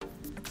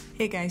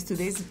Hey guys,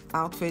 today's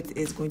outfit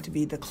is going to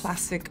be the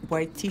classic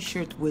white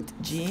t-shirt with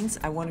jeans.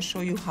 I want to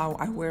show you how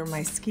I wear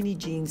my skinny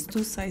jeans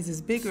 2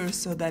 sizes bigger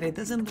so that it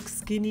doesn't look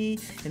skinny.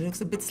 It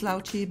looks a bit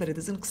slouchy, but it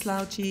doesn't look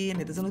slouchy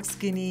and it doesn't look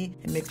skinny.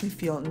 It makes me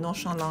feel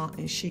nonchalant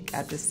and chic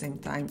at the same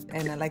time.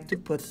 And I like to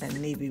put a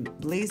navy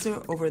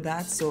blazer over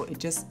that so it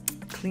just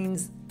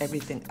cleans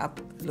everything up,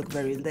 look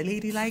very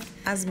ladylike.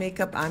 As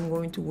makeup, I'm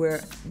going to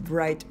wear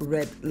bright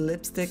red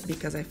lipstick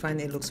because I find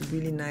it looks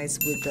really nice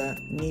with the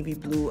navy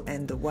blue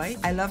and the white.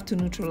 I love to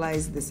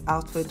neutralize this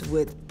outfit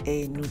with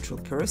a neutral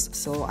purse,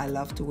 so I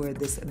love to wear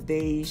this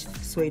beige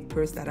suede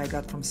purse that I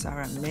got from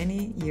Sarah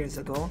many years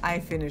ago. I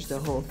finished the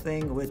whole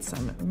thing with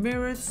some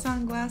mirrored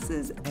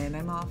sunglasses and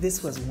I'm off.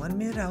 This was 1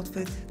 minute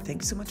outfit.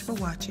 Thank you so much for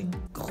watching.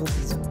 Gros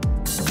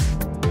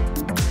bisous.